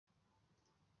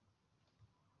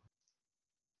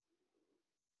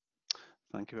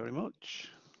Thank you very much.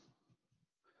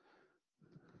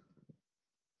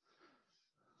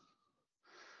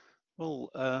 Well,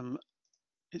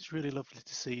 it's really lovely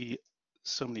to see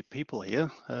so many people here.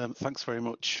 Thanks very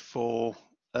much for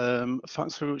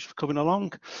coming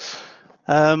along.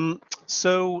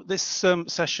 So this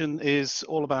session is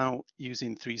all about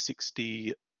using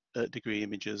 360 degree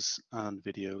images and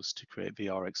videos to create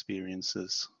VR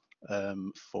experiences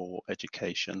for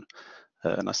education.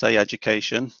 And I say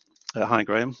education. Hi,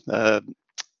 Graham.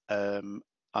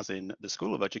 As in the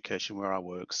School of Education where I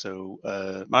work. So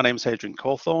my name is Hadrian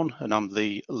Cawthorne, and I'm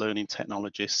the learning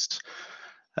technologist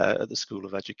at the School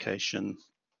of Education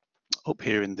up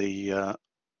here in the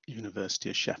University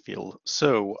of Sheffield.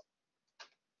 So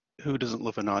who doesn't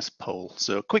love a nice poll?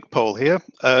 So a quick poll here,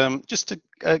 just to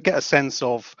get a sense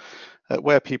of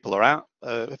where people are at.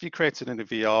 Have you created any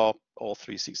VR or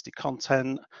 360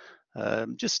 content?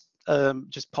 Just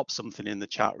pop something in the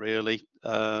chat, really.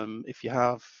 If you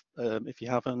have, if you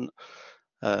haven't,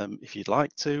 if you'd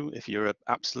like to, if you're an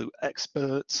absolute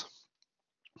expert,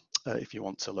 if you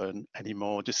want to learn any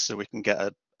more, just so we can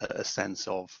get a sense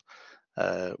of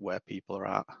where people are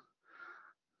at,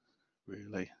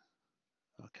 really.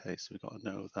 Okay, so we've got a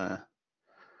no there.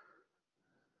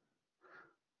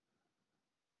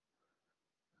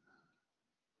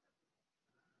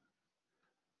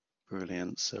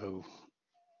 Brilliant. So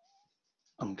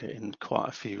I'm getting quite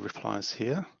a few replies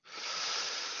here.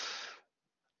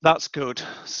 That's good.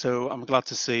 So I'm glad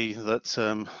to see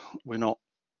that we're not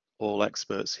all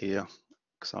experts here,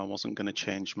 because I wasn't going to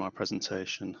change my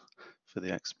presentation for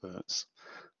the experts.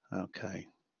 Okay.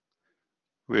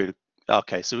 Really.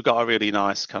 Okay, so we've got a really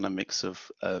nice kind of mix of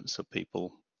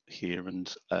people here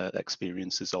and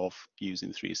experiences of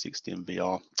using 360 and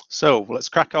VR. So let's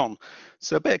crack on.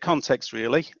 So a bit of context,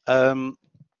 really.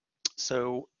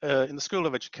 So in the School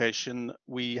of Education,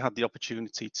 we had the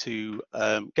opportunity to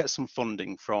get some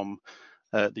funding from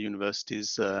the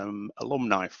university's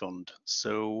alumni fund.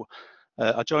 So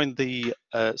I joined the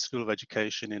School of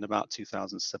Education in about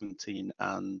 2017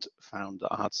 and found that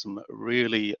I had some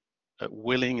really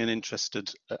willing and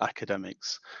interested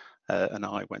academics. And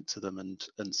I went to them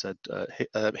and said,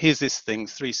 here's this thing,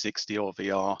 360 or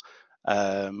VR.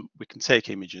 We can take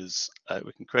images,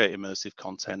 we can create immersive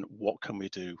content. What can we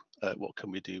do? What can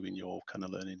we do in your kind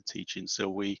of learning and teaching? So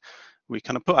we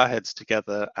kind of put our heads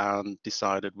together and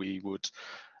decided we would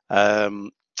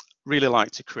really like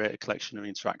to create a collection of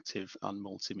interactive and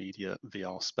multimedia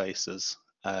VR spaces.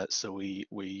 So we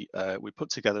put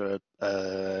together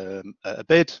a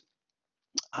bid,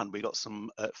 and we got some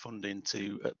funding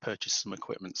to purchase some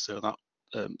equipment. So that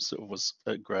sort of was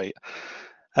great.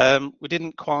 We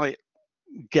didn't quite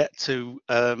get to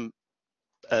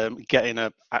getting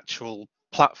an actual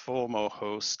platform or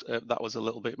host. That was a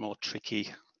little bit more tricky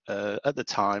at the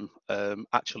time.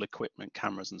 Actual equipment,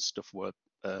 cameras and stuff were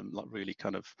like really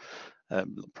kind of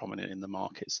prominent in the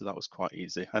market, so that was quite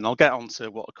easy. And I'll get on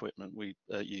to what equipment we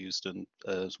used and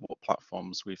what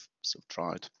platforms we've sort of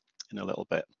tried in a little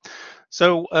bit.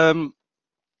 So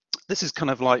this is kind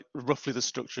of like roughly the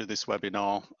structure of this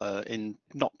webinar, in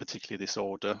not particularly this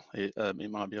order.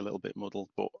 It might be a little bit muddled,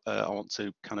 but I want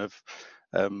to kind of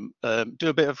do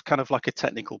a bit of kind of like a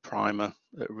technical primer,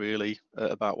 really,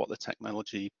 about what the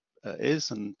technology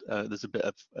is, and there's a bit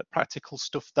of practical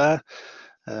stuff there.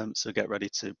 So get ready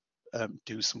to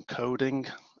do some coding.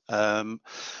 We'll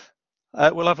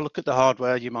have a look at the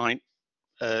hardware you might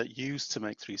use to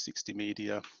make 360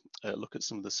 media, look at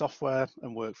some of the software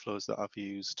and workflows that I've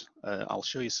used. I'll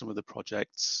show you some of the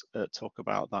projects, talk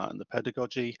about that and the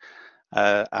pedagogy,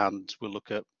 and we'll look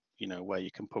at, you know, where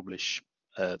you can publish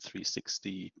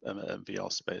 360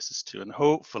 VR spaces too. And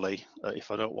hopefully, if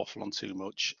I don't waffle on too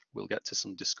much, we'll get to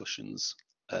some discussions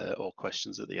or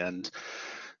questions at the end.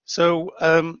 So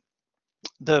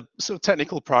the sort of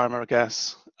technical primer, I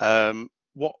guess.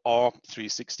 What are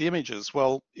 360 images?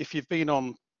 Well, if you've been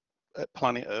on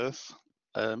planet Earth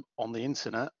on the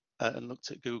internet and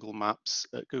looked at Google Maps,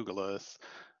 Google Earth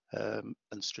and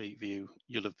Street View,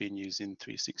 you'll have been using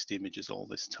 360 images all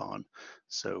this time.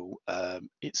 So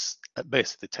it's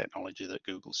basically the technology that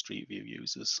Google Street View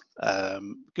uses.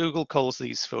 Google calls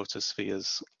these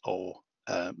photospheres, or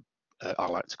I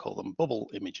like to call them bubble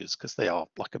images, because they are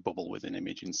like a bubble with an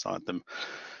image inside them.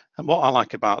 And what I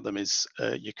like about them is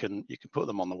you can put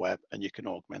them on the web and you can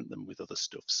augment them with other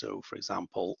stuff. So for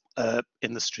example,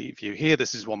 in the Street View here,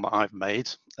 this is one that I've made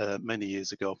many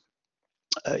years ago.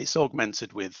 It's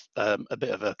augmented with a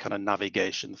bit of a kind of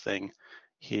navigation thing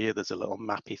here. There's a little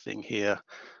mappy thing here.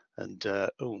 And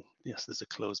oh yes, there's a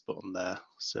close button there.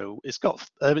 So it's got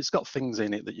things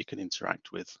in it that you can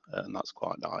interact with, and that's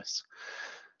quite nice.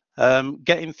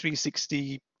 Getting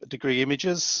 360-degree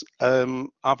images,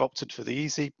 I've opted for the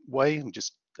easy way. I'm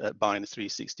just buying a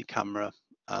 360 camera,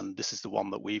 and this is the one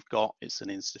that we've got. It's an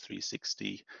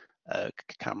Insta360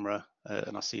 camera,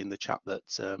 and I see in the chat that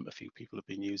a few people have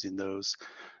been using those.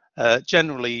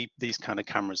 Generally, these kind of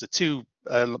cameras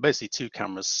are basically two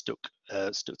cameras stuck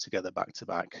together back to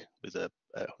back with a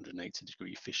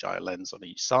 180-degree fisheye lens on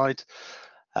each side.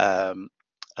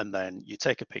 And then you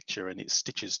take a picture and it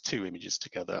stitches two images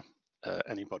together.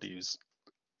 Anybody who's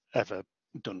ever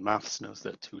done maths knows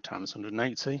that 2 times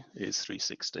 180 is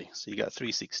 360. So you get a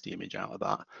 360 image out of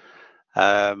that.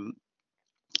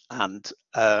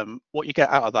 What you get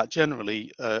out of that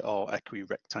generally are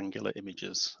equirectangular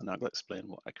images, and I'll explain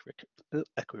what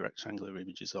equirectangular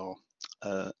images are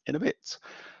in a bit.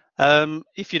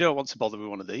 If you don't want to bother with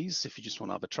one of these, if you just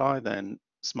want to have a try, then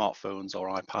smartphones or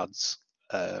iPads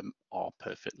are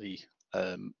perfectly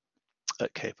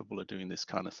capable of doing this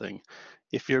kind of thing.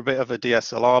 If you're a bit of a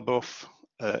DSLR buff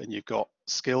and you've got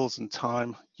skills and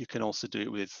time, you can also do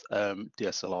it with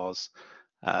DSLRs.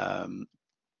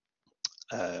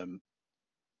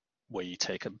 Where you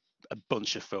take a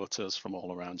bunch of photos from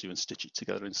all around you and stitch it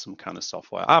together in some kind of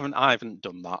software. I haven't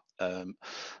done that.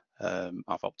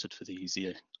 I've opted for the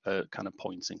easier kind of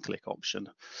point and click option.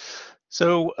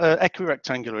 So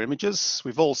equirectangular images,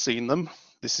 we've all seen them.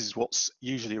 This is what's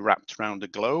usually wrapped around a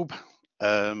globe,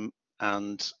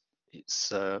 and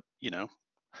it's you know,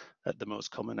 the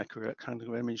most common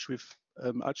equirectangular image we've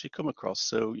actually come across.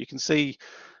 So you can see,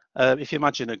 if you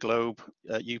imagine a globe,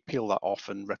 you peel that off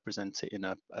and represent it in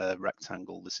a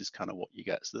rectangle. This is kind of what you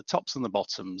get. So the tops and the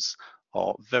bottoms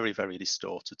are very, very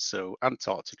distorted. So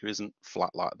Antarctica isn't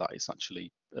flat like that. It's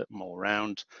actually more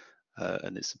round,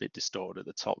 and it's a bit distorted at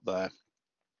the top there.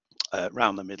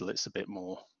 Around the middle, it's a bit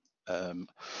more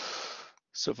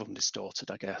sort of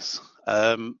undistorted, I guess.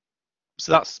 So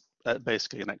that's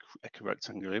basically an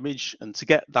equirectangular image. And to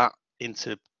get that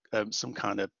into some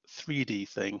kind of 3D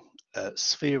thing,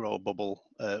 sphere or bubble,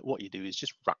 what you do is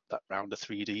just wrap that around a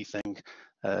 3D thing,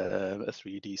 a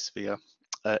 3D sphere.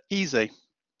 Easy,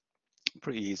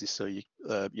 pretty easy. So you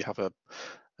have a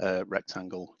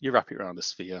rectangle, you wrap it around a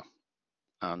sphere,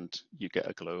 and you get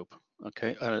a globe.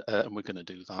 Okay, and we're going to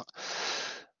do that.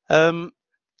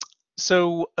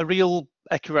 So a real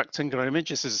equirectangular image,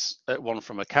 this is one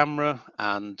from a camera,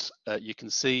 and you can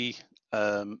see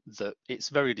that it's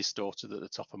very distorted at the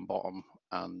top and bottom,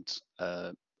 and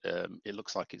it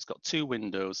looks like it's got two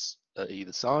windows at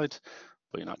either side,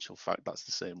 but in actual fact that's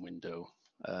the same window.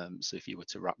 So if you were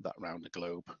to wrap that around a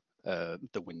globe,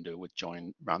 the window would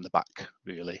join around the back,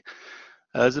 really.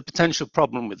 There's a potential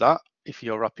problem with that if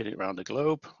you're wrapping it around a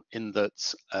globe, in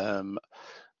that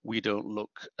we don't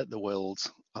look at the world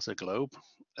as a globe.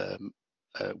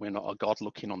 We're not a god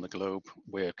looking on the globe.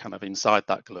 We're kind of inside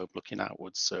that globe looking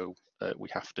outwards. So we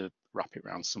have to wrap it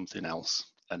around something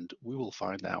else. And we will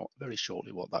find out very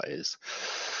shortly what that is.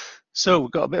 So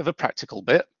we've got a bit of a practical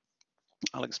bit.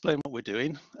 I'll explain what we're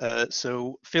doing.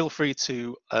 So feel free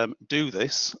to do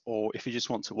this, or if you just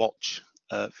want to watch,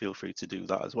 feel free to do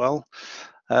that as well.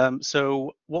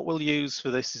 So what we'll use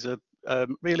for this is a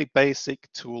really basic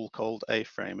tool called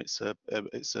A-Frame. It's a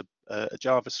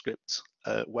JavaScript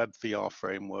web VR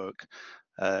framework.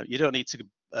 You don't need to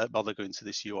bother going to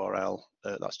this URL.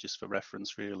 That's just for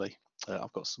reference, really.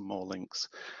 I've got some more links.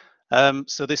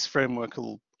 So this framework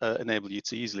will enable you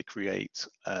to easily create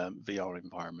VR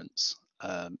environments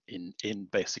in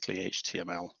basically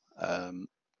HTML.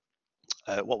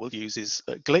 What we'll use is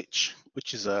Glitch,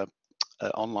 which is a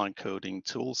online coding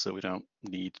tool, so we don't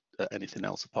need anything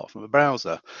else apart from a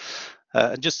browser.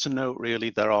 And just to note, really,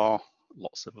 there are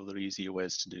lots of other easier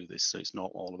ways to do this, so it's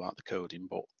not all about the coding,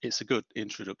 but it's a good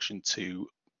introduction to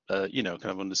you know,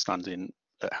 kind of understanding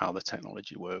how the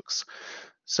technology works.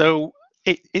 So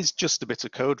it is just a bit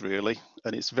of code, really,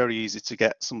 and it's very easy to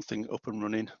get something up and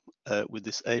running with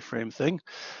this A-Frame thing.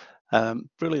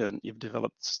 Brilliant, you've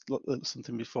developed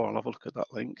something before. I'll have a look at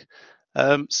that link.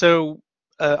 So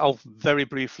I'll very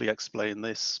briefly explain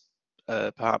this.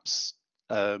 Perhaps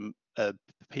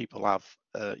people have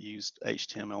used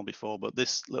HTML before, but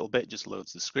this little bit just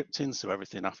loads the script in, so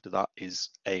everything after that is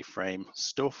A-Frame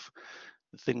stuff.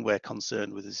 The thing we're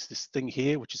concerned with is this thing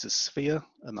here, which is a sphere,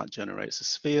 and that generates a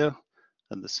sphere,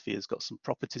 and the sphere's got some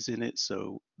properties in it.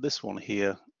 So this one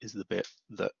here is the bit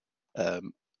that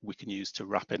we can use to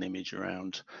wrap an image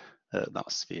around that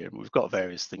sphere. And we've got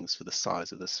various things for the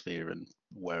size of the sphere and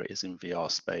where it is in VR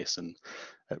space and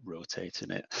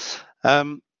rotating it.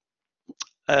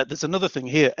 There's another thing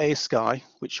here, A-Sky,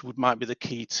 which might be the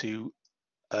key to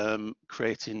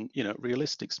creating, you know,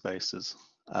 realistic spaces.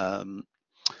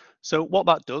 So what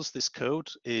that does, this code,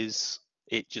 is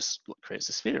it just creates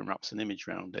a sphere and wraps an image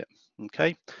around it.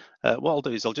 Okay. What I'll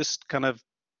do is I'll just kind of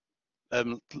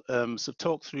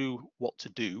talk through what to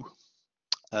do.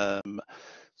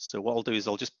 So what I'll do is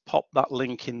I'll just pop that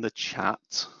link in the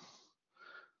chat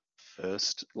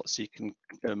first, so you can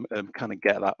kind of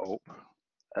get that up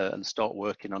and start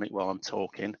working on it while I'm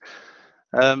talking.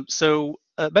 So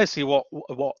basically, what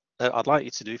I'd like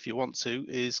you to do, if you want to,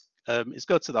 is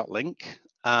go to that link,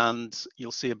 and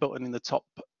you'll see a button in the top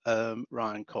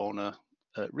right-hand corner,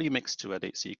 remix to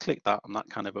edit. So you click that, and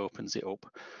that kind of opens it up.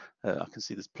 I can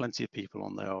see there's plenty of people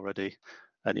on there already,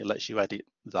 and it lets you edit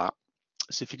that.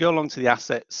 So if you go along to the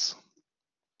assets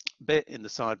bit in the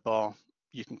sidebar,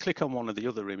 you can click on one of the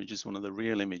other images, one of the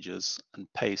real images, and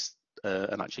paste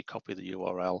and actually copy the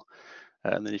URL.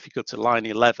 And then if you go to line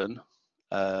 11,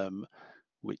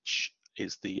 which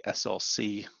is the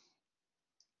SRC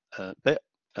bit,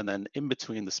 and then in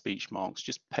between the speech marks,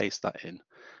 just paste that in,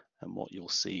 and what you'll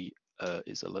see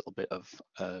is a little bit of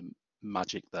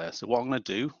magic there. So what I'm going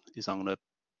to do is I'm going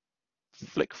to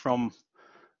flick from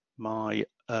my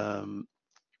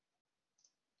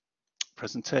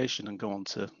presentation and go on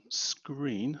to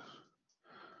screen,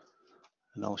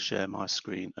 and I'll share my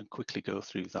screen and quickly go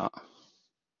through that.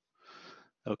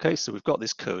 Okay, so we've got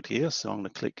this code here, so I'm going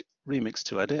to click remix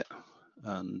to edit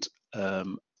and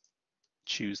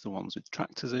choose the ones with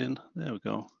tractors in. There we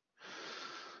go.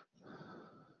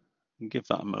 And give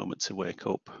that a moment to wake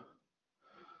up.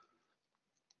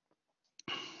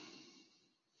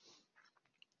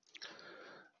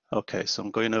 Okay, so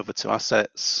I'm going over to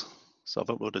assets. So I've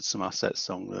uploaded some assets,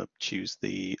 so I'm going to choose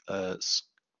the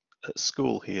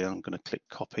school here. I'm going to click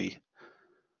copy,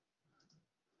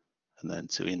 and then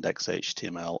to index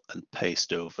HTML and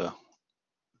paste over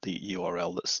the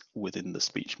URL that's within the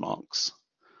speech marks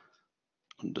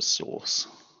under source.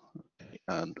 Okay,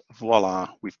 and voila,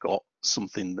 we've got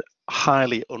something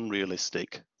highly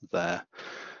unrealistic there.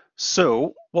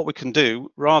 So what we can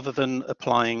do, rather than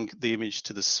applying the image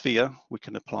to the sphere, we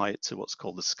can apply it to what's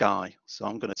called the sky. So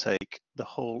I'm going to take the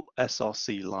whole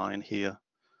SRC line here,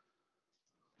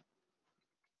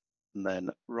 and then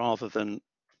rather than,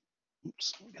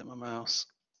 oops, get my mouse,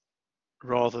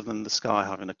 rather than the sky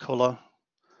having a color,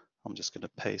 I'm just going to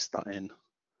paste that in.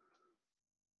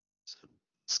 So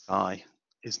sky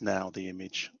is now the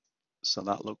image. So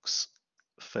that looks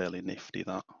fairly nifty,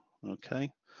 that.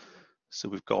 Okay. So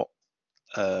we've got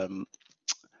an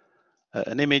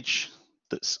image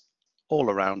that's all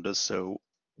around us. So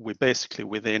we're basically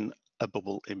within a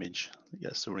bubble image.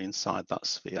 Yes, so we're inside that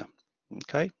sphere.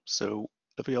 Okay, so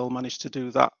have we all managed to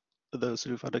do that, for those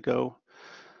who've had a go?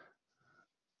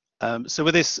 So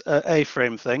with this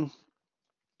A-frame thing,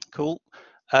 cool.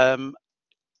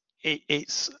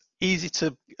 It's easy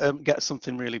to get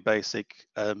something really basic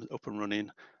up and running,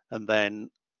 and then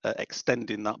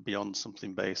extending that beyond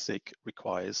something basic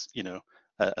requires, you know,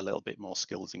 a little bit more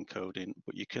skills in coding.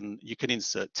 But you can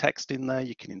insert text in there.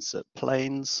 You can insert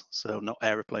planes, so not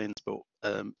aeroplanes, but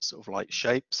sort of like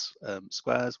shapes,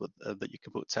 squares that you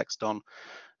can put text on.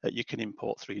 You can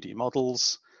import 3D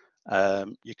models.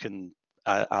 You can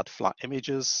add flat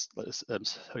images,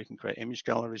 so you can create image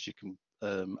galleries. You can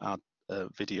add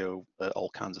video,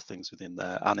 all kinds of things within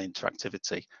there, and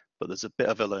interactivity, but there's a bit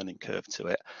of a learning curve to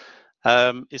it.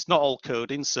 It's not all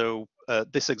coding, so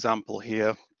this example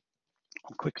here,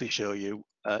 I'll quickly show you.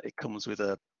 It comes with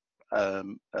a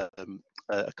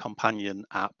companion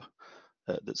app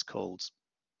that's called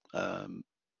an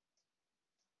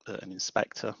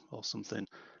inspector or something,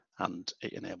 and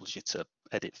it enables you to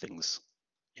edit things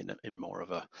in more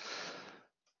of a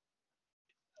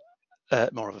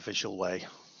visual way.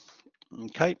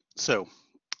 Okay, so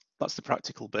that's the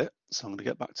practical bit. So I'm going to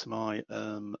get back to my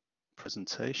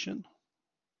presentation.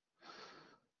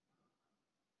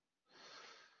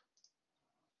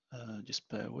 Just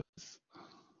bear with.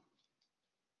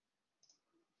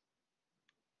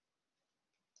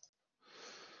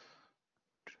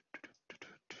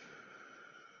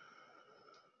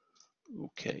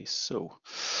 Okay, so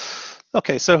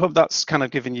I hope that's kind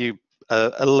of given you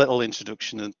a little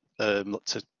introduction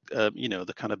to you know,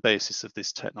 the kind of basis of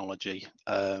this technology.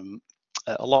 A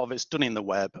lot of it's done in the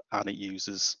web, and it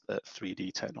uses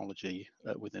 3D technology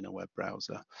within a web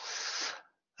browser.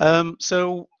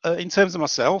 So in terms of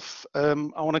myself, I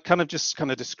want to kind of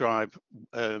describe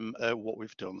what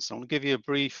we've done. So I'm going to give you a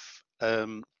brief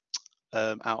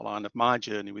outline of my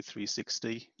journey with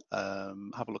 360,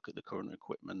 have a look at the current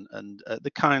equipment and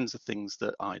the kinds of things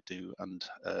that I do and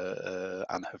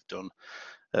have done.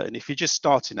 And if you're just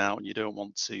starting out and you don't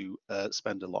want to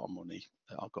spend a lot of money,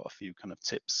 I've got a few kind of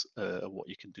tips of what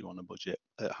you can do on a budget,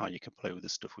 how you can play with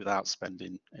this stuff without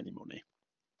spending any money.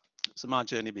 So my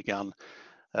journey began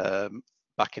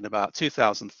back in about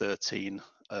 2013.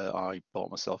 I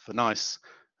bought myself a nice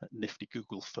nifty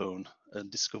Google phone and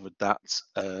discovered that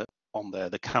on there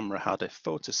the camera had a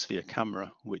photosphere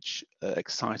camera, which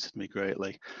excited me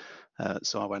greatly.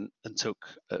 So I went and took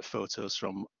photos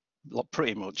from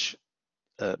pretty much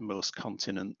most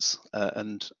continents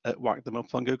and whacked them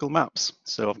up on Google Maps.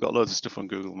 So I've got loads of stuff on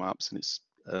Google Maps, and it's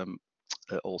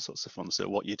all sorts of fun. So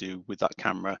what you do with that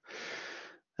camera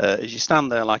is you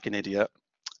stand there like an idiot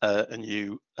and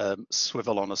you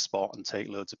swivel on a spot and take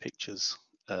loads of pictures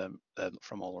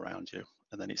from all around you,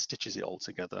 and then it stitches it all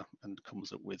together and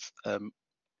comes up with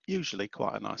usually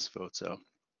quite a nice photo.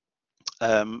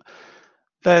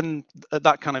 Then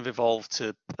that kind of evolved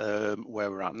to where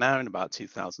we're at now in about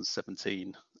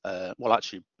 2017. Well,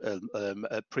 actually,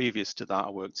 previous to that, I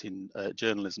worked in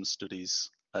journalism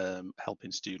studies,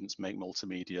 helping students make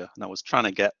multimedia, and I was trying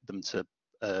to get them to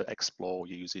explore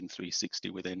using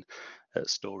 360 within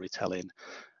storytelling.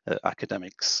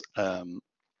 Academics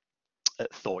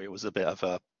thought it was a bit of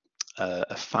a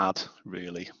fad,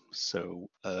 really. So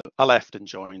I left and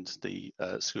joined the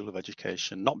School of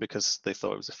Education, not because they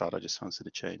thought it was a fad, I just fancied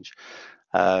a change.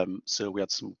 So we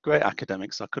had some great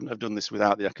academics. I couldn't have done this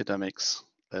without the academics.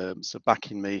 So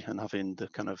backing me and having the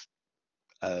kind of,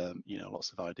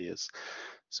 lots of ideas.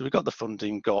 So we got the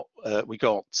funding, we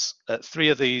got 3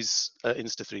 of these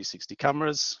Insta360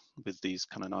 cameras with these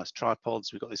kind of nice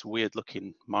tripods. We got this weird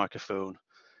looking microphone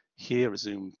here, a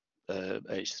Zoom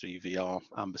H3 VR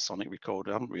ambisonic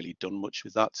recorder. I haven't really done much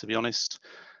with that, to be honest.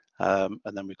 And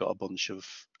then we've got a bunch of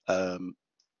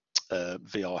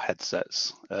VR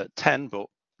headsets, 10, but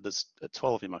there's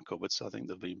 12 in my cupboard, so I think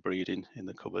they've been breeding in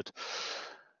the cupboard.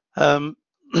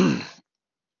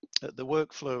 The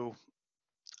workflow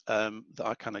that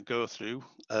I kind of go through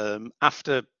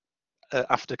after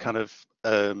kind of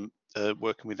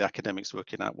working with the academics,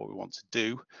 working out what we want to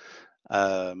do,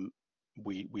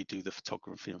 we do the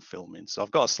photography and filming. So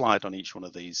I've got a slide on each one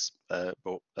of these,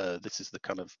 but this is the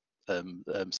kind of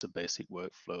some basic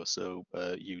workflow. So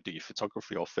you do your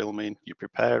photography or filming, you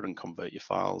prepare and convert your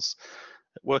files,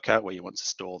 work out where you want to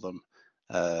store them.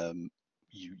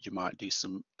 You might do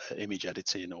some image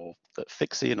editing or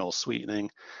fixing or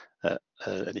sweetening.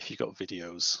 And if you've got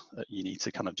videos, you need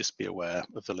to kind of just be aware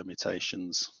of the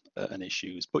limitations and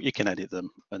issues, but you can edit them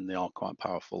and they are quite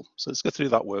powerful. So let's go through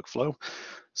that workflow.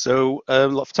 So a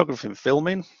lot of photography and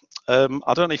filming. I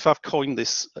don't know if I've coined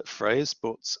this phrase,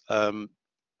 but I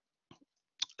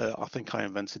think I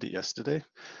invented it yesterday.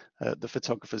 The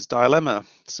photographer's dilemma.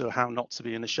 So how not to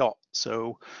be in a shot.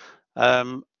 So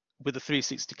with a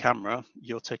 360 camera,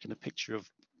 you're taking a picture of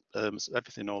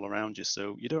everything all around you,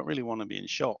 so you don't really want to be in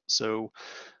shot. So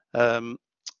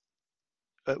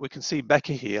we can see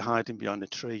Becky here hiding behind a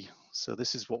tree. So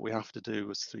this is what we have to do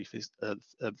as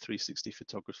 360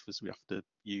 photographers. We have to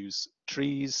use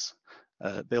trees,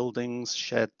 buildings,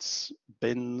 sheds,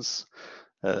 bins,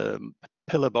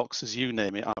 pillar boxes, you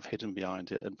name it, I've hidden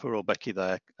behind it. And poor old Becky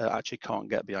there actually can't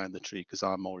get behind the tree because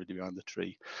I'm already behind the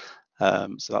tree.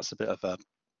 So that's a bit of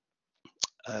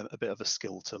a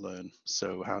skill to learn.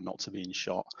 So how not to be in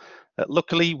shot.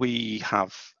 Luckily, we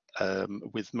have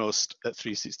with most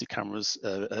 360 cameras,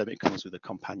 it comes with a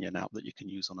companion app that you can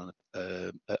use on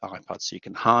an iPad, so you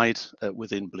can hide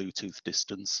within Bluetooth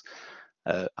distance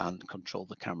and control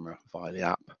the camera via the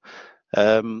app.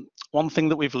 One thing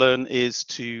that we've learned is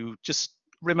to just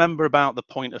remember about the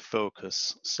point of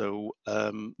focus. So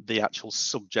the actual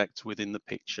subject within the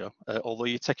picture, although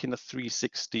you're taking a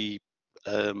 360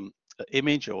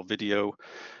 image or video,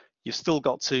 you've still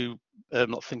got to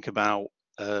not think about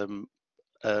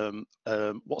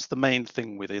what's the main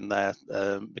thing within there,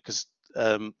 because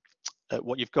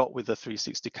what you've got with the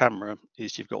 360 camera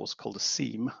is you've got what's called a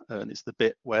seam, and it's the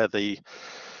bit where the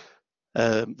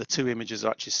 2 images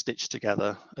are actually stitched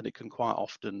together, and it can quite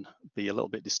often be a little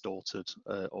bit distorted,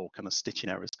 or kind of stitching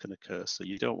errors can occur. So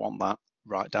you don't want that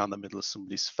right down the middle of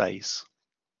somebody's face.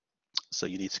 So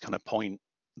you need to kind of point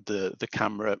the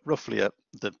camera roughly at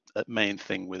the main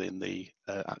thing within the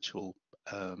actual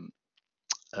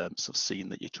sort of scene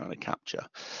that you're trying to capture.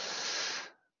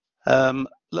 A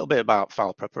little bit about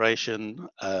file preparation.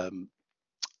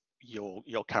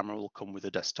 Your camera will come with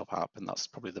a desktop app, and that's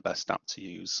probably the best app to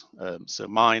use. So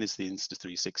mine is the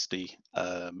Insta360,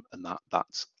 and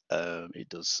that it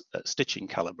does stitching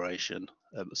calibration,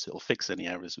 so it'll fix any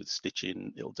errors with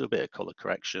stitching. It'll do a bit of color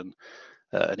correction,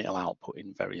 and it'll output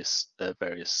in various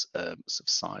sort of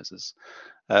sizes.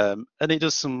 And it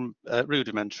does some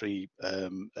rudimentary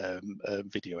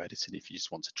video editing if you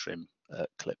just want to trim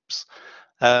clips.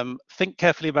 Think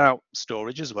carefully about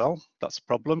storage as well. That's a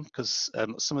problem because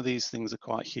some of these things are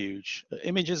quite huge.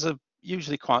 Images are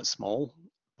usually quite small,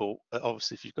 but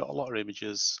obviously if you've got a lot of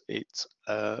images, it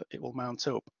will mount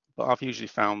up. But I've usually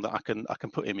found that I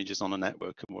can put images on a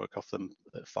network and work off them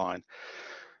fine.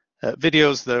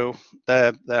 Videos though,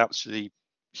 they're actually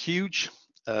huge.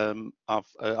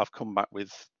 I've come back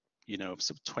with, you know,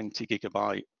 sort of 20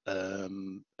 gigabyte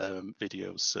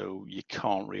videos, so you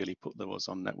can't really put those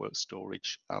on network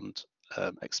storage and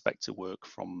expect to work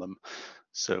from them.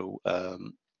 So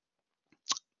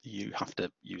you have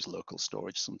to use local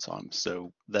storage sometimes.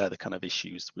 So they're the kind of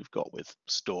issues we've got with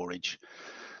storage.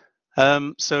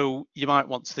 So you might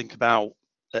want to think about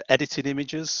editing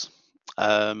images.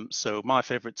 So my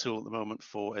favorite tool at the moment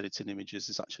for editing images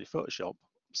is actually Photoshop.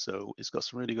 So it's got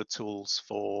some really good tools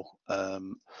for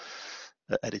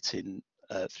editing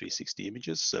 360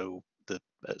 images. So the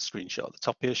screenshot at the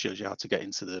top here shows you how to get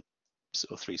into the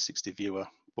sort of 360 viewer.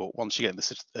 But once you get in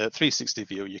the 360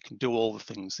 view, you can do all the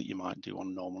things that you might do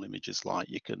on normal images, like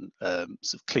you can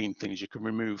sort of clean things, you can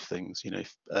remove things. You know,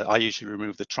 if, I usually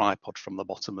remove the tripod from the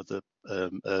bottom of the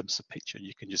picture.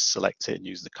 You can just select it and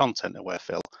use the content aware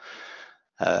fill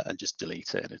and just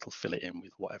delete it, and it'll fill it in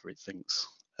with whatever it thinks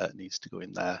needs to go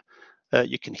in there.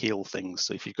 You can heal things,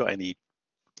 so if you've got any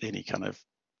kind of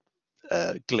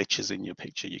glitches in your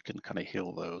picture, you can kind of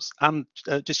heal those, and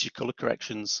just your color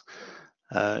corrections.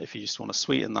 If you just want to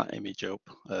sweeten that image up,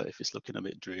 if it's looking a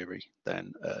bit dreary,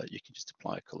 then you can just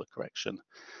apply a color correction.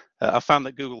 I found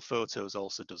that Google Photos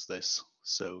also does this.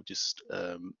 So just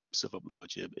sort of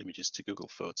upload your images to Google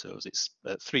Photos. It's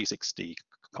 360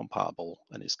 compatible,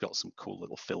 and it's got some cool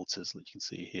little filters that you can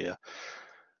see here,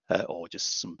 or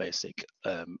just some basic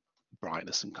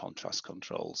brightness and contrast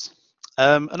controls.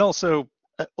 And also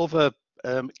other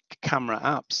camera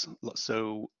apps.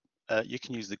 So you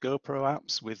can use the GoPro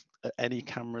apps with any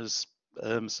cameras,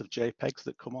 sort of JPEGs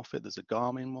that come off it. There's a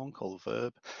Garmin one called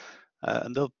Verb,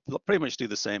 and they'll pretty much do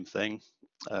the same thing.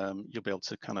 You'll be able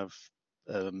to kind of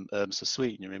so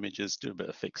sweeten your images, do a bit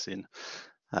of fixing.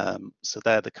 So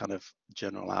they're the kind of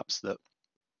general apps that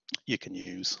you can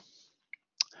use.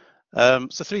 So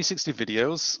 360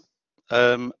 videos,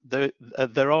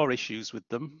 there are issues with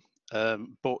them.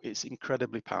 But it's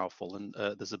incredibly powerful, and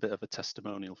there's a bit of a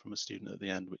testimonial from a student at the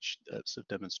end which sort of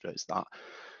demonstrates that.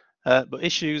 But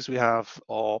issues we have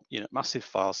are, you know, massive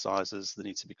file sizes. They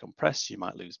need to be compressed. You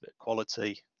might lose a bit of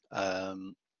quality.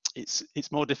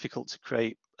 It's more difficult to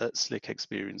create slick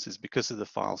experiences because of the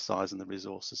file size and the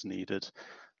resources needed.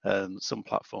 Some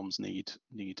platforms need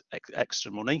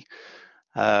extra money.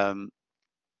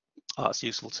 That's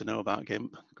useful to know about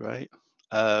GIMP. Great.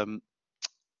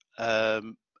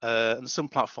 And some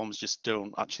platforms just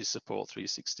don't actually support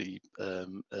 360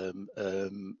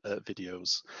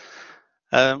 videos.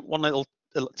 One little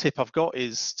tip I've got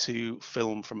is to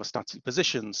film from a static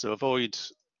position. So avoid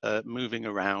moving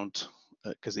around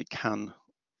because it can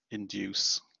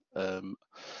induce your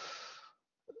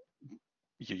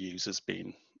users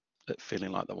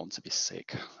feeling like they want to be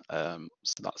sick. So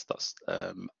that's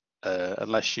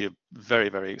unless you're very,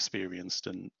 very experienced,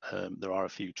 and there are a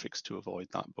few tricks to avoid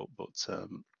that, but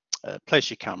place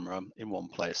your camera in one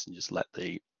place and just let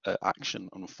the action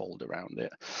unfold around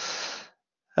it.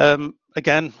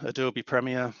 Again, Adobe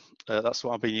Premiere, that's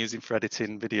what I've been using for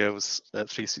editing videos,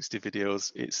 360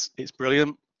 videos. It's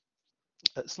brilliant.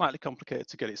 It's slightly complicated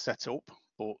to get it set up,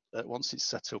 but once it's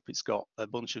set up, it's got a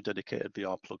bunch of dedicated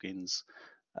VR plugins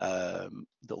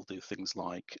that'll do things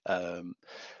like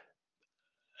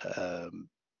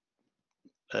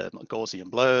Gaussian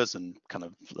blurs and kind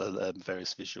of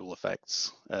various visual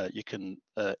effects. You can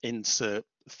insert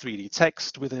 3D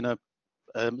text within a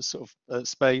sort of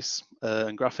space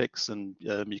and graphics, and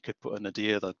you could put an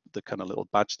idea, the kind of little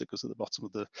badge that goes at the bottom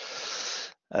of the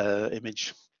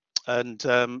image. And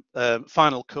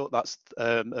Final Cut, that's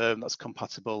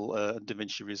compatible, and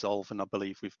DaVinci Resolve, and I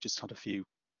believe we've just had a few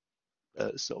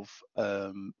sort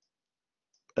of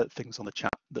things on the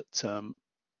chat that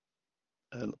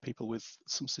people with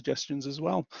some suggestions as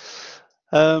well.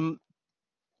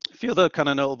 A few other kind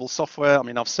of notable software. I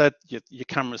mean, I've said your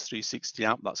camera's 360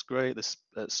 app, that's great. This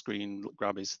screen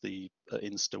grab is the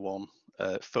Insta one.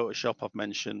 Photoshop, I've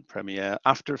mentioned. Premiere.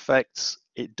 After Effects,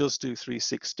 it does do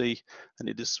 360, and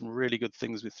it does some really good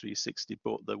things with 360,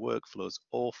 but the workflow's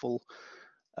awful.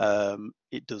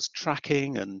 It does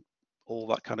tracking and all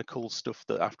that kind of cool stuff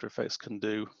that After Effects can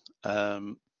do,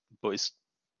 but it's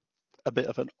a bit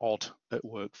of an odd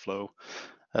workflow.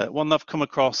 One that I've come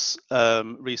across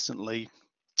recently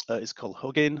is called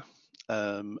Hugging,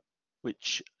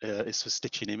 which is for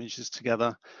stitching images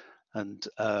together. And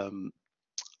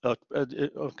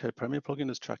okay, Premiere plugin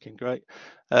is tracking, great.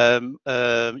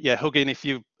 Yeah, Hugging, if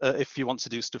you want to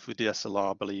do stuff with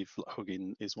DSLR, I believe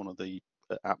Hugging is one of the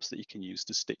apps that you can use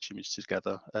to stitch images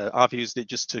together. I've used it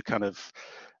just to kind of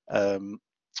to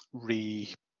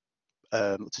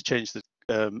change the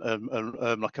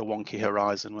like a wonky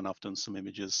horizon when I've done some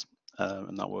images,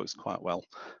 and that works quite well.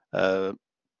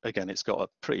 Again, it's got a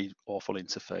pretty awful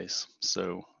interface,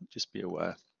 so just be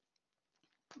aware.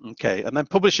 Okay, and then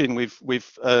publishing, we've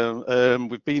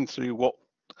been through what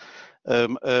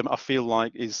I feel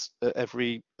like is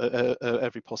every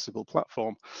possible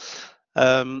platform.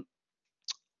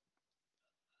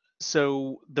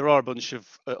 So there are a bunch of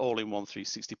all-in-one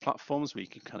 360 platforms where you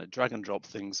can kind of drag and drop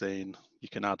things in. You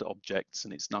can add objects,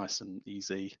 and it's nice and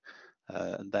easy.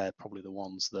 And they're probably the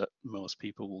ones that most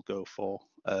people will go for.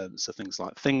 So things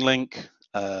like ThingLink,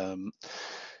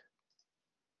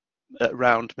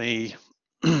 Around Me.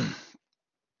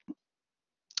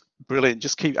 Brilliant.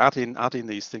 Just keep adding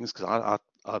these things, because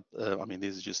I mean,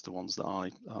 these are just the ones that I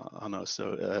know.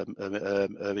 So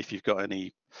if you've got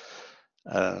any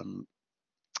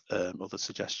other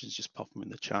suggestions, just pop them in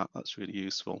the chat. That's really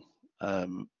useful.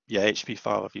 Yeah,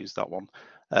 HP5, I've used that one.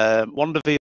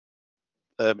 WonderV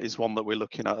is one that we're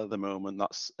looking at the moment.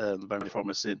 That's very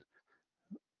promising.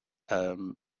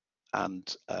 And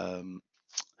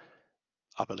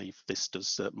I believe this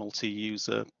does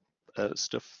multi-user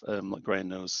stuff. Like Graham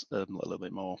knows a little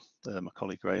bit more. My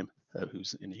colleague Graham,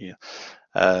 who's in here.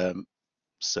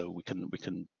 So we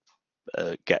can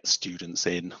get students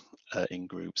in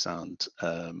groups, and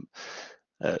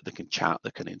they can chat,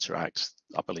 they can interact.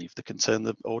 I believe they can turn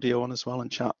the audio on as well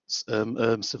and chat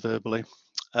so verbally.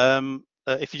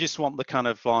 If you just want the kind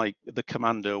of like the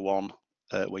commando one,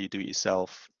 where you do it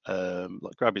yourself,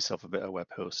 like grab yourself a bit of web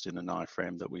hosting and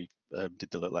iframe that we did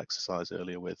the little exercise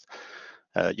earlier with.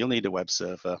 You'll need a web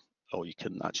server, or you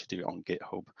can actually do it on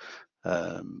GitHub.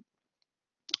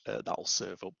 That'll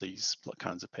serve up these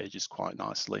kinds of pages quite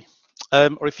nicely.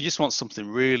 Or if you just want something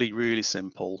really, really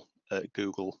simple,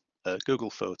 Google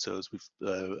Photos.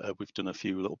 We've done a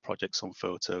few little projects on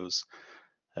photos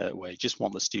where you just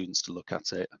want the students to look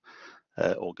at it,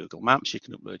 or Google Maps. You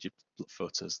can upload your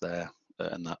photos there,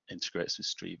 and that integrates with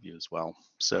Street View as well.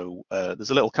 So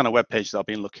there's a little kind of web page that I've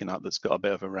been looking at that's got a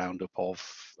bit of a roundup of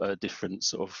different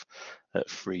sort of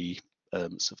free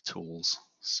sort of tools.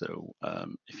 So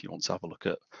if you want to have a look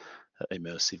at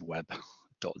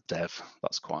immersiveweb.dev,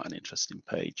 that's quite an interesting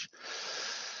page.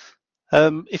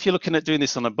 If you're looking at doing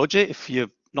this on a budget, if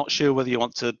you're not sure whether you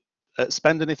want to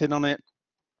spend anything on it,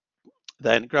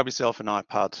 then grab yourself an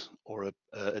iPad or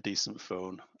a decent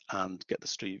phone and get the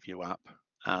Street View app,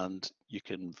 and you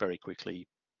can very quickly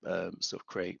sort of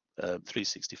create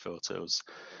 360 photos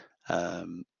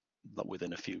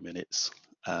within a few minutes,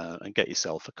 and get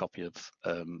yourself a copy of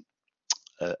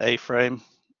A-frame,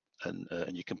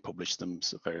 and you can publish them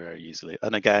very, very easily.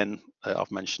 And again,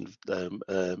 I've mentioned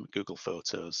Google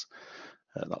Photos.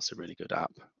 That's a really good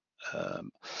app.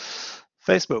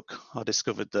 Facebook, I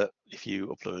discovered that if you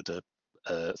upload a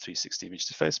 360 image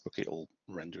to Facebook, it'll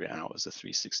render it out as a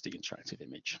 360 interactive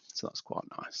image. So that's quite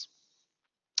nice.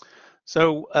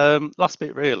 So last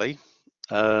bit really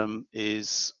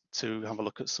is to have a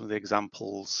look at some of the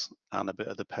examples and a bit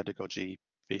of the pedagogy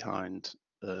behind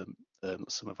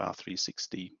some of our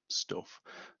 360 stuff.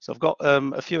 So I've got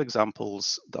a few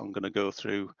examples that I'm going to go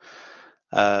through.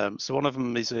 So one of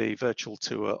them is a virtual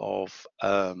tour of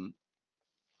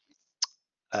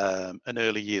an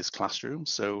early years classroom.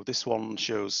 So this one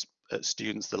shows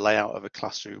students the layout of a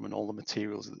classroom and all the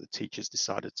materials that the teachers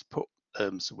decided to put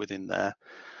within there.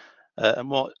 And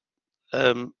what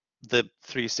the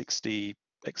 360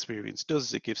 experience does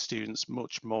is it gives students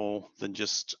much more than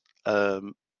just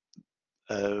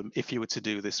if you were to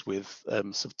do this with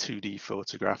sort of 2D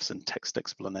photographs and text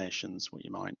explanations, what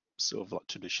you might sort of like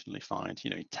traditionally find,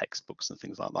 in textbooks and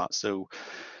things like that. So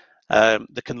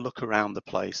they can look around the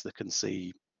place, they can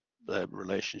see the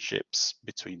relationships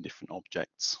between different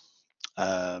objects.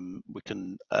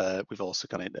 We've also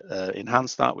kind of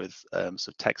enhanced that with sort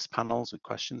of text panels with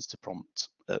questions to prompt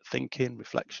thinking,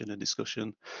 reflection, and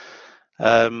discussion.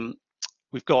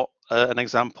 We've got an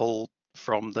example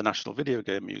from the National Video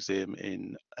Game Museum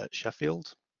in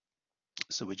Sheffield.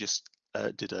 So we just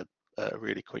did a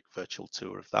really quick virtual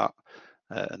tour of that.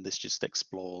 And this just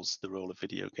explores the role of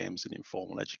video games in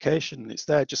informal education. And it's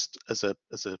there just as a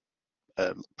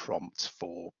prompt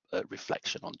for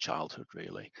reflection on childhood,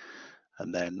 really.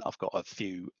 And then I've got a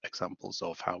few examples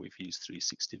of how we've used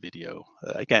 360 video.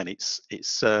 Again, it's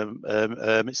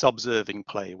observing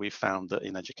play. We've found that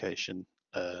in education,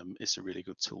 it's a really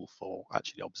good tool for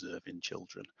actually observing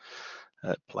children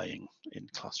playing in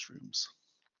classrooms.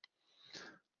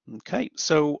 Okay,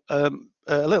 so a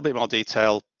little bit more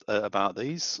detail about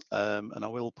these, and I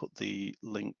will put the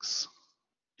links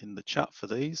in the chat for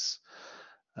these.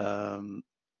 So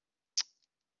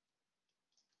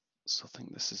I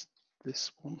think this is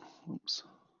this one. Oops.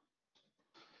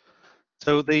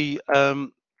 So the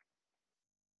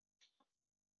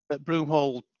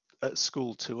Broomhall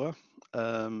school tour.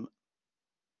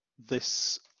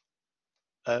 This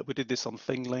we did this on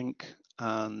ThingLink,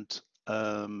 and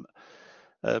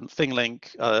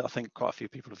ThingLink, I think quite a few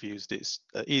people have used it. It's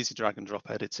easy drag and drop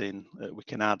editing. We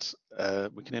can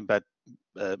embed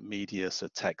media, so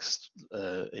text,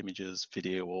 images,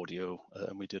 video, audio,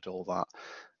 and we did all that.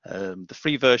 The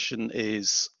free version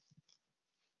is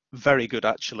very good,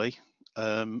 actually.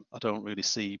 I don't really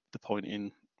see the point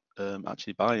in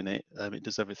actually buying it. It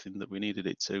does everything that we needed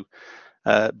it to.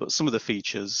 But some of the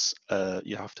features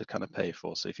you have to kind of pay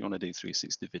for. So if you want to do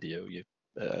 360 video, you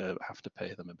have to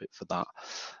pay them a bit for that.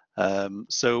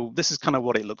 So this is kind of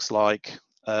what it looks like.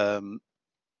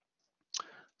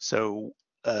 So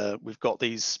we've got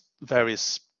these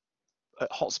various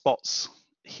hotspots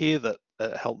here that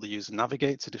help the user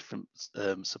navigate to different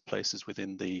places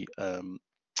within the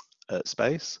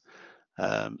space.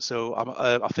 So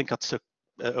I think I took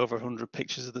over 100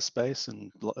 pictures of the space,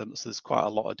 and so there's quite a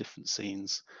lot of different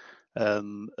scenes. So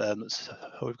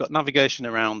we've got navigation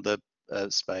around the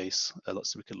space,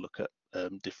 so we can look at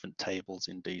different tables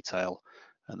in detail,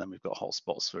 and then we've got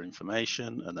hotspots for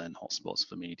information and then hotspots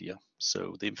for media.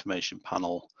 So the information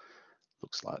panel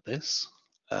looks like this.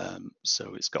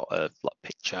 So it's got a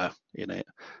picture in it,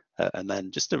 and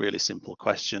then just a really simple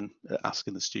question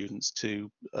asking the students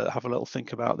to have a little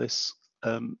think about this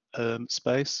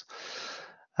space.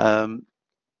 And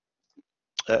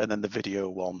then the video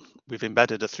one, we've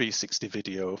embedded a 360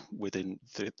 video within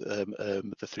the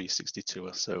 360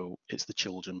 tour, so it's the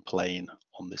children playing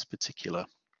on this particular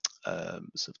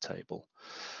sort of table.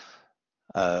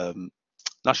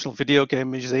 National Video Game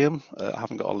Museum, I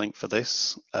haven't got a link for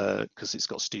this because it's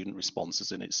got student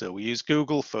responses in it. So we used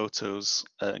Google Photos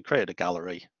and created a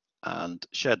gallery and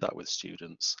shared that with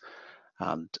students.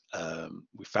 And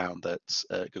we found that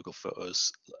Google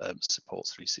Photos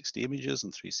supports 360 images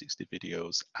and 360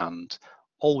 videos. And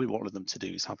all we wanted them to do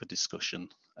is have a discussion.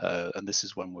 And this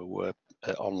is when we were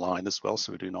online as well.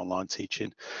 So we're doing online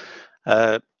teaching.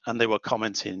 And they were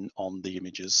commenting on the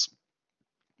images.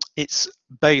 It's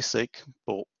basic,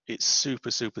 but it's super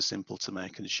simple to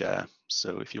make and share.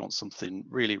 So if you want something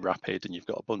really rapid and you've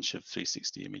got a bunch of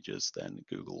 360 images, then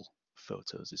Google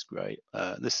Photos is great.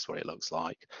 This is what it looks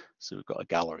like. So we've got a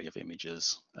gallery of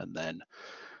images, and then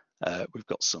we've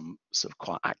got some sort of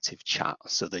quite active chat.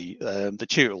 So the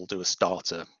tutor will do a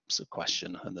starter sort of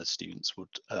question, and the students would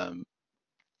have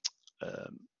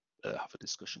a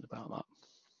discussion about that.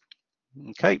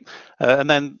 Okay, and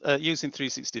then using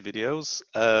 360 videos.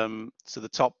 So the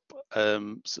top sort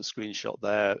of screenshot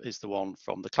there is the one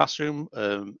from the classroom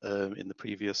in the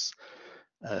previous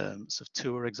sort of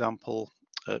tour example.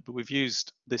 But we've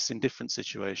used this in different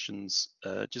situations,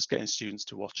 just getting students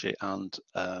to watch it and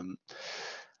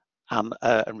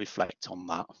reflect on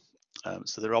that.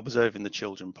 So they're observing the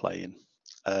children playing,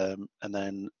 and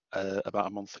then about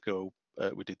a month ago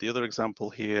we did the other example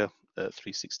here.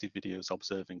 360 videos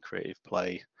observing creative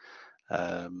play,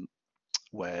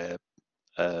 where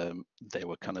they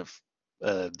were kind of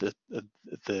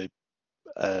the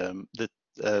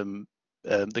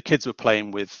kids were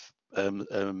playing with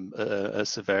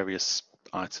various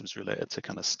items related to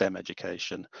kind of STEM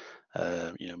education,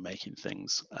 making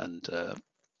things, and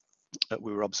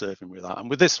we were observing with that. And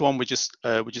with this one, we just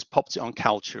popped it on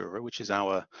Kaltura, which is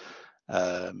our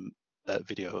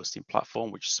video hosting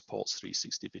platform, which supports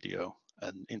 360 video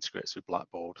and integrates with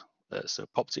Blackboard. So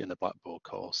popped it in the Blackboard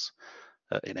course,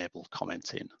 enabled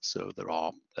commenting. So there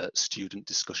are student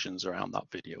discussions around that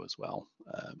video as well,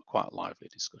 quite lively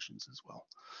discussions as well.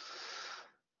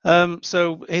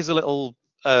 So here's a little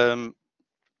a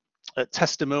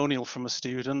testimonial from a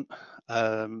student.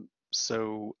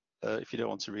 So if you don't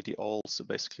want to read it all, so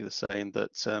basically they're saying that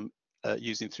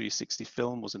using 360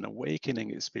 film was an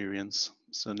awakening experience.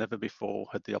 So never before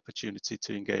had the opportunity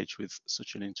to engage with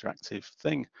such an interactive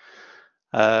thing.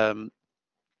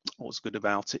 What's good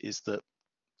about it is that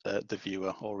the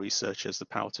viewer or researcher has the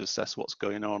power to assess what's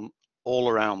going on all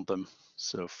around them.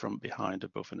 So front, behind,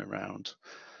 above and around.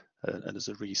 And as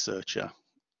a researcher,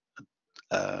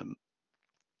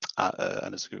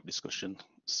 and as a group discussion.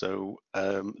 So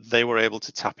they were able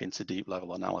to tap into deep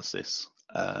level analysis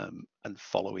and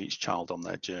follow each child on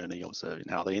their journey, observing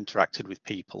how they interacted with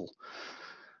people,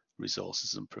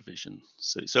 resources and provision.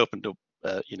 So it's opened up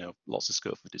lots of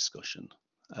scope for discussion,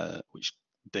 which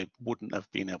they wouldn't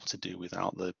have been able to do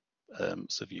without the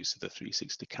sort of use of the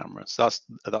 360 camera. So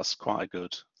that's quite a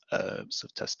good sort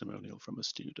of testimonial from a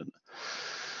student.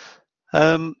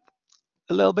 A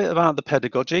little bit about the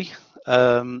pedagogy.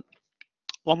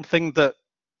 One thing that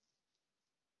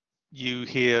you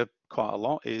hear quite a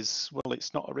lot is, well,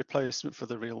 it's not a replacement for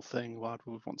the real thing. Why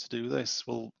do we want to do this?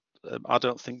 Well, I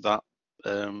don't think that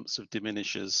sort of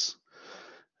diminishes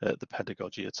the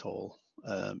pedagogy at all.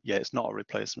 Yeah, it's not a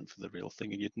replacement for the real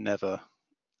thing, and you'd never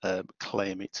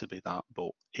claim it to be that,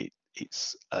 but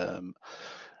it's a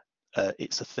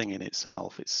thing in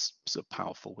itself. It's so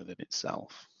powerful within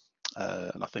itself,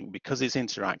 and I think because it's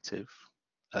interactive,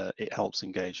 it helps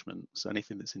engagement. So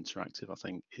anything that's interactive, I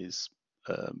think, is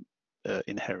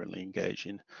inherently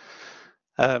engaging.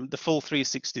 The full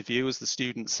 360 view, as the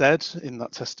student said in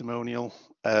that testimonial,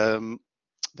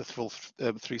 the full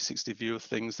 360 view of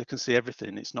things, they can see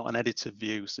everything. It's not an edited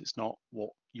view, so it's not what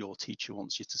your teacher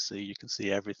wants you to see. You can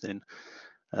see everything,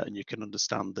 and you can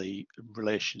understand the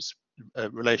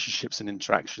relationships and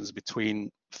interactions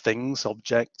between things,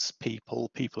 objects, people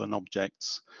and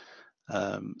objects.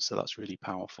 So that's really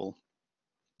powerful.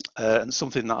 And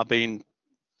something that I've been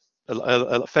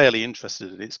fairly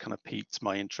interested in, it's kind of piqued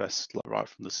my interest right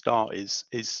from the start,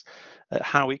 is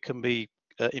how it can be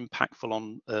impactful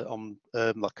on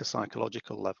like a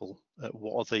psychological level.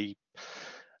 What are the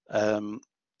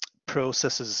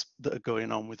processes that are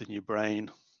going on within your brain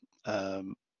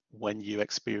when you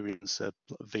experience a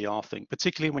VR thing,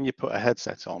 particularly when you put a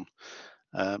headset on.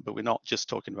 But we're not just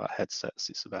talking about headsets,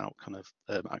 it's about kind of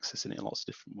accessing it in lots of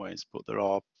different ways. But there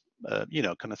are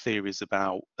kind of theories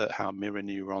about how mirror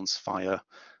neurons fire.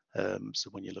 So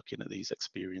when you're looking at these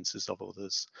experiences of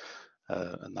others,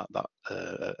 and that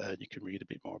you can read a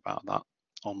bit more about that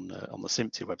on the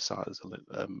CMT website. There's a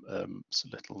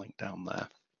little link down there.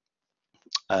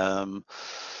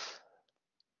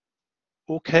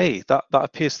 Okay, that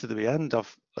appears to be the end. I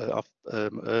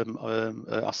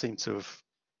seem to have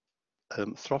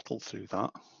throttled through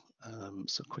that,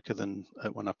 so quicker than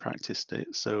when I practiced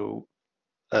it. So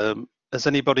has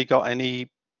anybody got any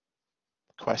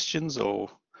questions or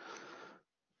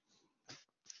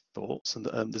thoughts? And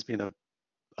there's been a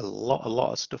lot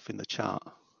of stuff in the chat,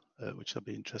 which I'd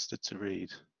be interested to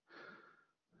read.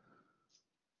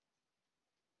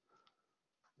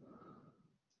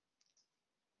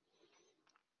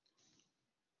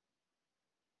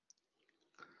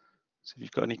 So if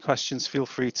you've got any questions, feel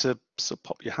free to sort of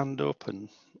pop your hand up, and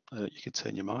you can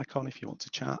turn your mic on if you want to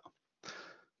chat.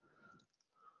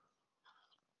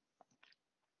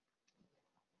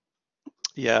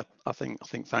 Yeah, I think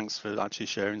thanks for actually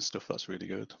sharing stuff. That's really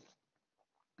good.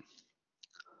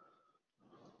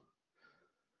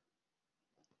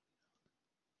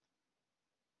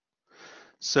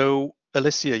 So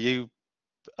Alicia, you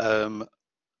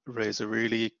raise a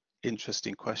really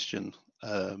interesting question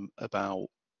about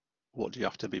what do you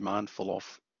have to be mindful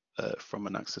of from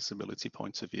an accessibility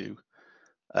point of view.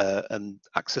 And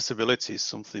accessibility is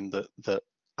something that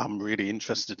I'm really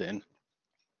interested in,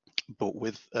 but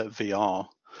with VR,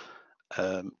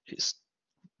 it's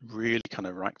really kind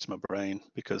of racked my brain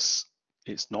because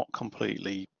it's not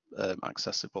completely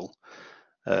accessible.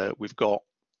 We've got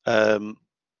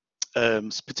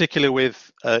particularly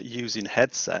with using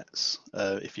headsets,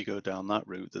 if you go down that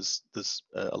route, there's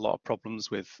a lot of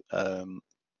problems with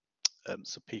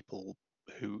so people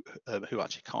who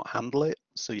actually can't handle it.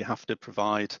 So you have to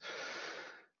provide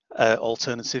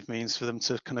alternative means for them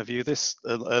to kind of view this.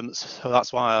 So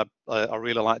that's why I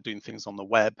really like doing things on the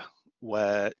web,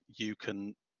 where you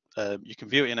can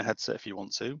view it in a headset if you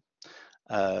want to,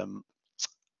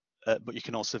 but you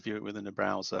can also view it within a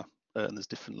browser. And there's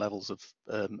different levels of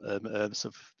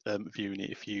viewing it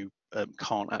if you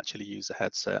can't actually use a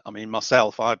headset. I mean,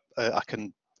 myself, I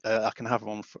can have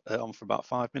one on for about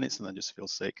 5 minutes and then just feel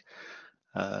sick,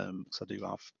 because I do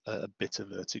have a bit of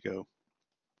vertigo.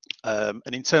 And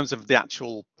in terms of the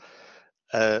actual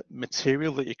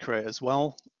material that you create as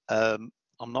well, I'm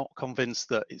not convinced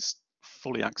that it's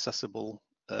fully accessible,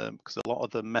 because a lot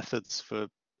of the methods for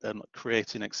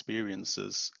creating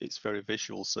experiences, it's very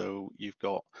visual. So you've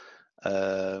got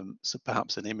so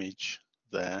perhaps an image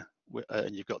there,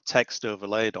 and you've got text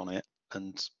overlaid on it,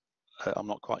 and I'm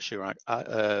not quite sure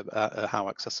how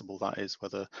accessible that is,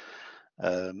 whether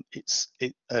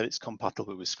it's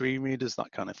compatible with screen readers,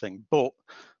 that kind of thing. But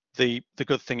the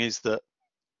good thing is that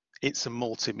it's a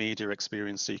multimedia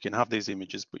experience, so you can have these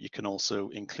images, but you can also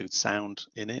include sound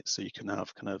in it. So you can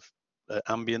have kind of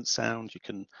ambient sound, you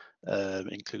can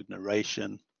include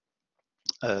narration,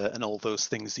 and all those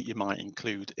things that you might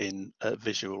include in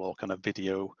visual or kind of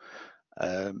video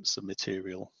some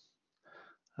material.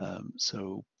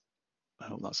 So I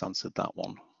hope that's answered that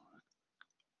one.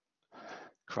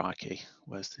 Crikey,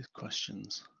 where's the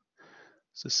questions?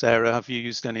 So Sarah, have you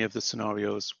used any of the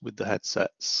scenarios with the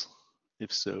headsets?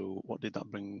 If so, what did that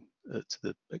bring to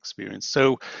the experience?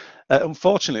 So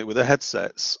unfortunately with the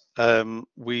headsets,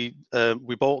 we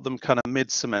bought them kind of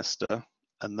mid-semester,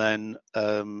 and then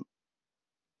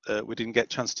we didn't get a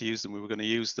chance to use them. We were going to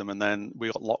use them, and then we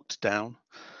got locked down,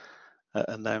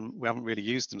 and then we haven't really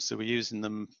used them. So we're using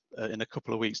them in a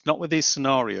couple of weeks, not with these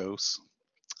scenarios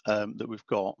that we've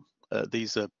got.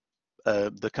 These are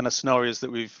the kind of scenarios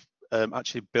that we've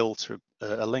actually built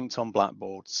are linked on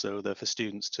Blackboard, so they're for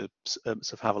students to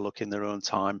sort of have a look in their own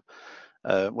time.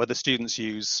 Whether students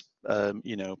use,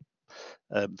 you know,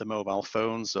 the mobile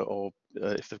phones, or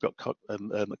if they've got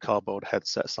cardboard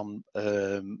headsets on,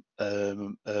 I'm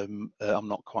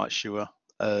not quite sure.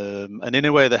 And in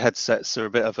a way, the headsets are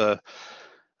a bit of a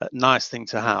nice thing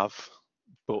to have,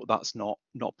 but that's not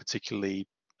particularly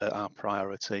our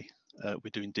priority.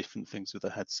 We're doing different things with the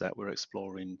headset. We're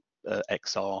exploring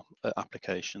XR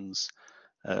applications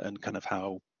and kind of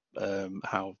how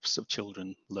sort of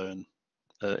children learn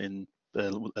in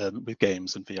with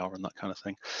games and VR and that kind of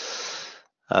thing.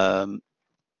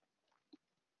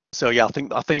 So yeah,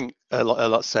 I think a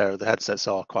lot, Sarah, the headsets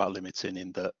are quite limiting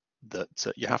in that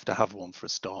you have to have one for a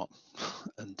start,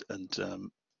 and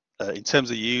in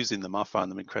terms of using them, I find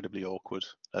them incredibly awkward.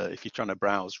 If you're trying to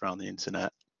browse around the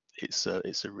internet, it's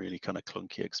a really kind of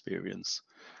clunky experience,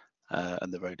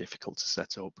 and they're very difficult to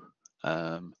set up.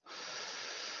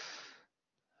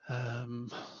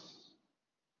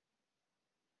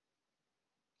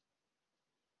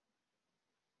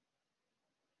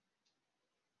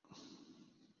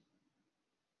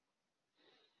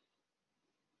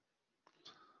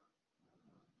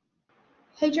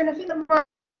 Hadrian, I think that might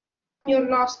be your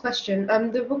last question.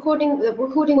 The recording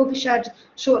will be shared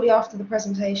shortly after the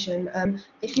presentation.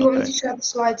 If you want me to share the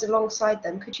slides alongside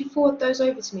them, could you forward those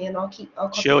over to me, and I'll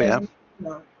copy sure, those.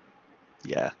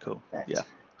 Yeah, cool. Right. Yeah.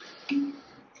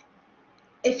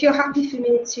 If you're happy for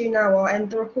me to now, I'll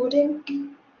end the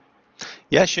recording.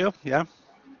 Yeah, sure. Yeah.